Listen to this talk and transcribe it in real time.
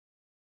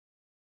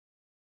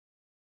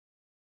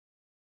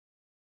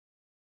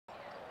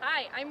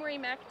Hi, I'm Marie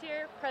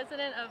McAteer,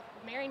 president of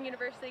Marian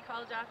University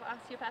College of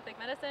Osteopathic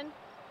Medicine.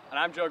 And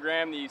I'm Joe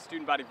Graham, the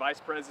student body vice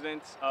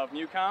president of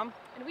NUCOM.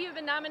 And we have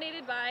been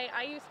nominated by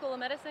IU School of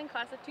Medicine,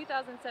 class of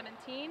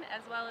 2017,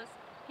 as well as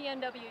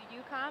PNW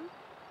UCOM.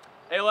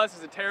 ALS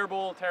is a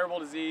terrible, terrible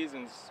disease,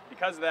 and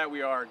because of that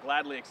we are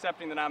gladly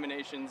accepting the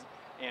nominations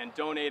and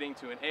donating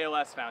to an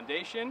ALS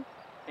foundation.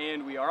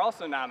 And we are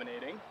also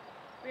nominating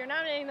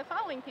the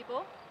following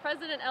people: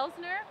 President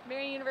Elsner,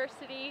 Marian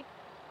University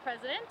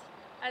president,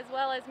 as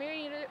well as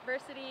Marian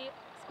University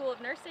School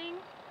of Nursing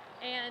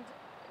and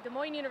Des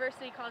Moines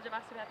University College of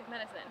Osteopathic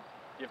Medicine.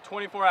 You have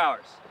 24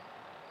 hours.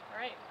 All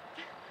right.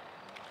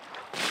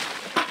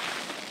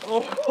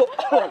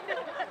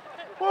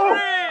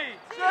 Oh.